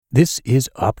This is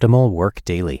Optimal Work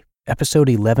Daily, episode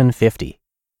 1150.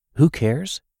 Who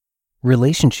cares?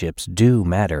 Relationships do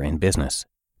matter in business,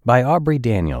 by Aubrey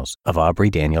Daniels of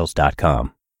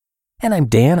AubreyDaniels.com. And I'm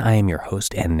Dan. I am your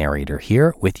host and narrator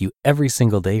here with you every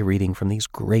single day reading from these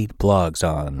great blogs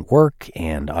on work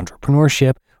and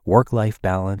entrepreneurship, work-life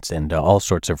balance, and all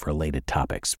sorts of related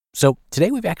topics. So today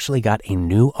we've actually got a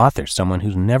new author, someone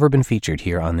who's never been featured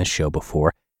here on this show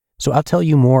before. So I'll tell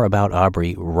you more about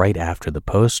Aubrey right after the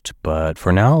post, but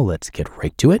for now, let's get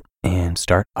right to it and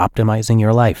start optimizing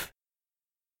your life.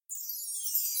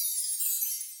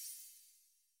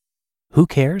 Who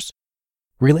cares?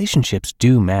 Relationships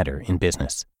do matter in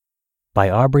business,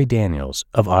 by Aubrey Daniels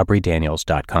of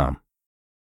AubreyDaniels.com.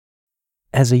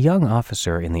 As a young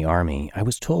officer in the Army, I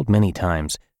was told many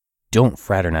times, don't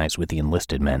fraternize with the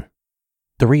enlisted men.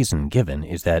 The reason given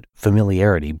is that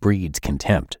familiarity breeds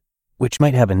contempt, which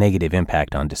might have a negative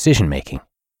impact on decision-making.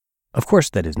 Of course,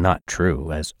 that is not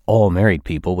true, as all married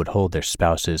people would hold their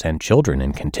spouses and children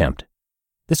in contempt.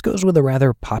 This goes with a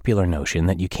rather popular notion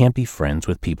that you can't be friends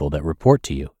with people that report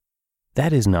to you.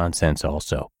 That is nonsense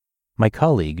also. My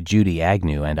colleague Judy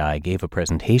Agnew and I gave a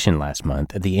presentation last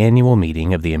month at the annual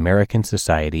meeting of the American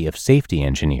Society of Safety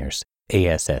Engineers,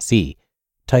 ASSE,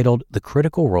 titled The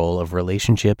Critical Role of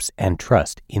Relationships and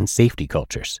Trust in Safety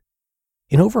Cultures.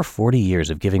 In over 40 years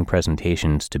of giving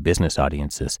presentations to business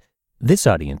audiences, this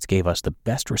audience gave us the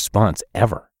best response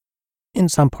ever. In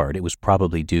some part, it was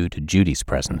probably due to Judy's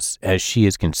presence, as she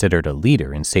is considered a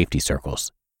leader in safety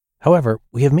circles. However,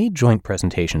 we have made joint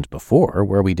presentations before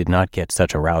where we did not get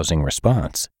such a rousing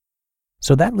response.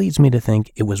 So that leads me to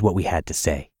think it was what we had to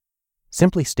say.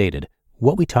 Simply stated,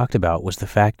 what we talked about was the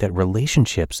fact that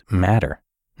relationships matter,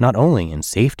 not only in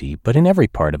safety, but in every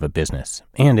part of a business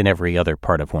and in every other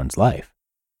part of one's life.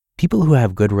 People who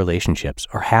have good relationships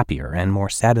are happier and more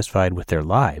satisfied with their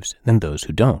lives than those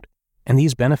who don't, and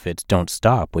these benefits don't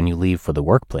stop when you leave for the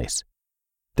workplace.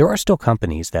 There are still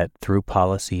companies that, through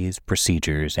policies,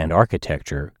 procedures, and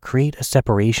architecture, create a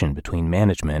separation between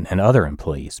management and other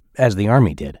employees, as the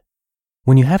Army did.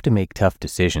 When you have to make tough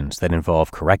decisions that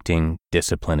involve correcting,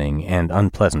 disciplining, and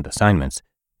unpleasant assignments,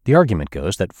 the argument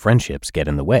goes that friendships get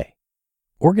in the way.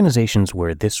 Organizations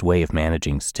where this way of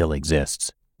managing still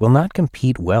exists will not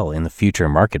compete well in the future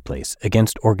marketplace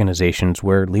against organizations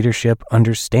where leadership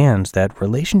understands that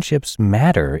relationships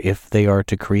matter if they are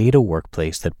to create a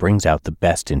workplace that brings out the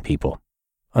best in people.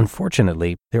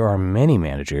 Unfortunately, there are many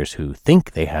managers who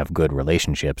think they have good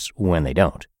relationships when they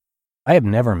don't. I have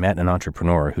never met an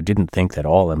entrepreneur who didn't think that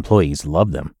all employees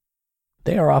love them.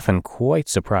 They are often quite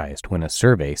surprised when a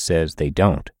survey says they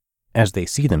don't, as they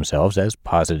see themselves as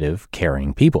positive,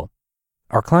 caring people.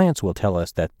 Our clients will tell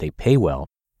us that they pay well,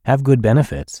 have good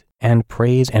benefits, and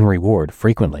praise and reward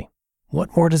frequently.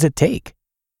 What more does it take?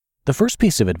 The first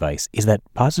piece of advice is that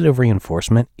positive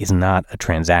reinforcement is not a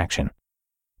transaction.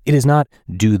 It is not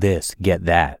do this, get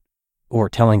that, or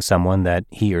telling someone that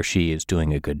he or she is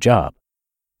doing a good job.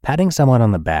 Patting someone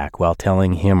on the back while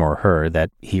telling him or her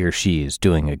that he or she is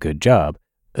doing a good job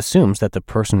assumes that the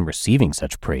person receiving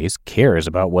such praise cares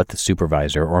about what the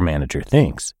supervisor or manager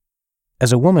thinks.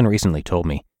 As a woman recently told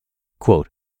me, quote,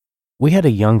 "We had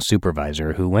a young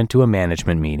supervisor who went to a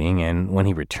management meeting and when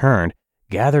he returned,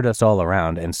 gathered us all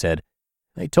around and said,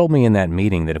 'They told me in that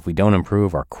meeting that if we don't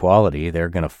improve our quality, they're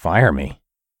going to fire me.'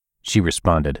 She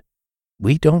responded,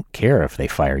 'We don't care if they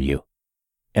fire you.'"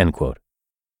 End quote.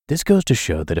 This goes to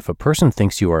show that if a person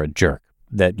thinks you are a jerk,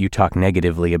 that you talk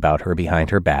negatively about her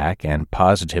behind her back and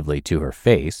positively to her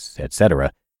face,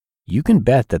 etc., you can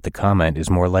bet that the comment is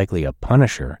more likely a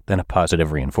punisher than a positive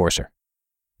reinforcer.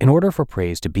 In order for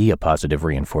praise to be a positive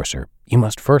reinforcer, you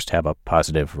must first have a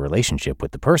positive relationship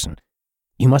with the person.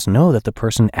 You must know that the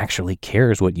person actually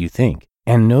cares what you think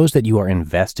and knows that you are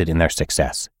invested in their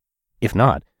success. If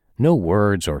not, no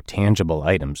words or tangible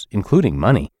items, including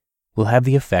money, will have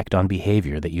the effect on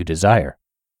behavior that you desire.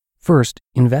 First,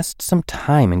 invest some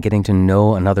time in getting to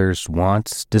know another's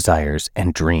wants, desires,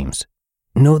 and dreams.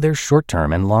 Know their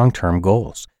short-term and long-term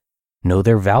goals. Know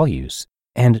their values.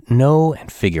 And know and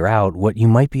figure out what you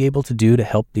might be able to do to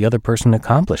help the other person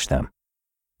accomplish them.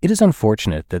 It is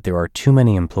unfortunate that there are too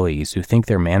many employees who think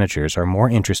their managers are more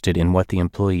interested in what the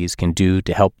employees can do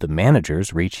to help the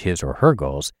managers reach his or her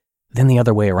goals than the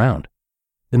other way around.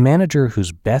 The manager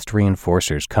whose best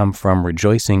reinforcers come from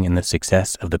rejoicing in the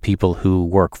success of the people who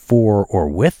work for or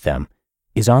with them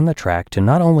is on the track to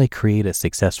not only create a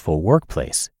successful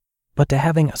workplace, but to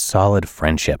having a solid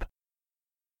friendship.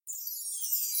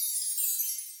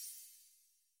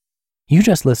 You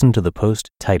just listened to the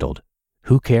post titled,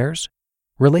 Who Cares?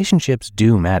 Relationships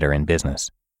Do Matter in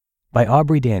Business, by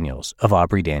Aubrey Daniels of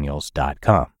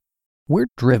AubreyDaniels.com. We're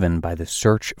driven by the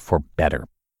search for better.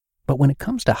 But when it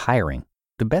comes to hiring,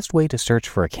 the best way to search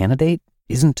for a candidate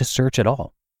isn't to search at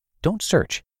all. Don't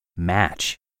search.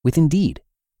 Match with Indeed.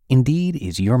 Indeed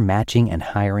is your matching and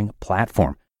hiring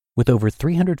platform with over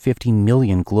 350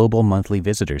 million global monthly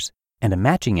visitors and a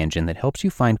matching engine that helps you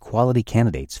find quality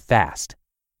candidates fast.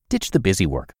 Ditch the busy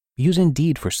work. Use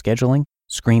Indeed for scheduling,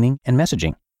 screening, and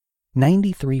messaging.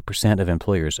 93% of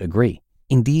employers agree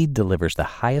Indeed delivers the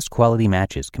highest quality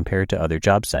matches compared to other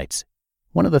job sites.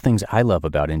 One of the things I love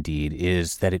about Indeed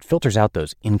is that it filters out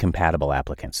those incompatible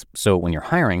applicants. So when you're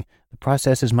hiring, the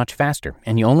process is much faster,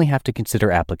 and you only have to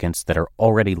consider applicants that are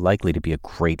already likely to be a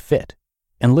great fit.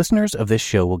 And listeners of this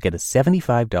show will get a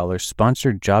 $75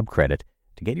 sponsored job credit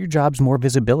to get your jobs more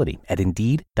visibility at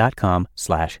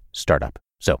Indeed.com/startup.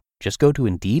 So just go to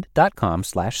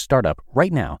Indeed.com/startup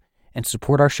right now and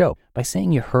support our show by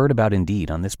saying you heard about Indeed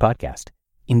on this podcast.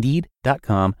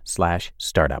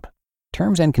 Indeed.com/startup.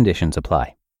 Terms and conditions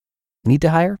apply. Need to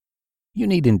hire? You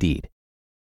need Indeed.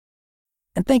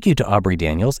 And thank you to Aubrey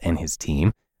Daniels and his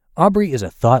team. Aubrey is a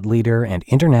thought leader and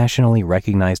internationally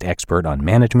recognized expert on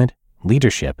management,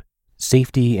 leadership,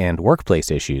 safety, and workplace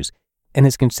issues, and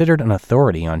is considered an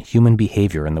authority on human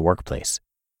behavior in the workplace.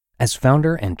 As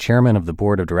founder and chairman of the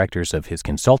board of directors of his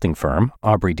consulting firm,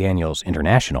 Aubrey Daniels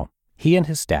International, he and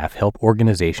his staff help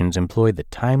organizations employ the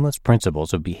timeless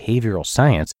principles of behavioral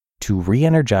science to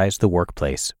re-energize the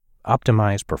workplace,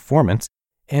 optimize performance,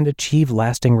 and achieve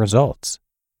lasting results.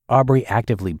 Aubrey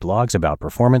actively blogs about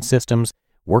performance systems,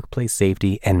 workplace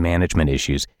safety, and management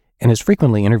issues, and is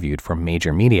frequently interviewed for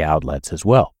major media outlets as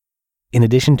well. In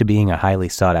addition to being a highly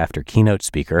sought-after keynote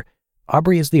speaker,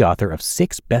 Aubrey is the author of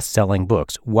 6 best-selling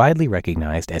books widely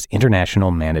recognized as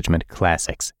international management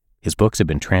classics. His books have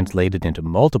been translated into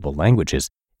multiple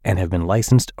languages and have been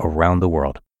licensed around the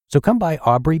world. So come by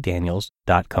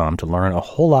aubreydaniels.com to learn a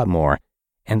whole lot more.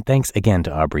 And thanks again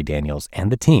to Aubrey Daniels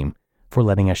and the team for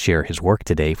letting us share his work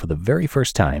today for the very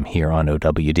first time here on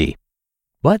OWD.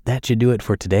 But that should do it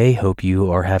for today. Hope you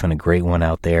are having a great one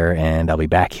out there, and I'll be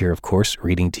back here, of course,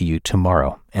 reading to you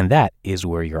tomorrow. And that is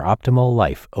where your optimal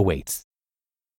life awaits.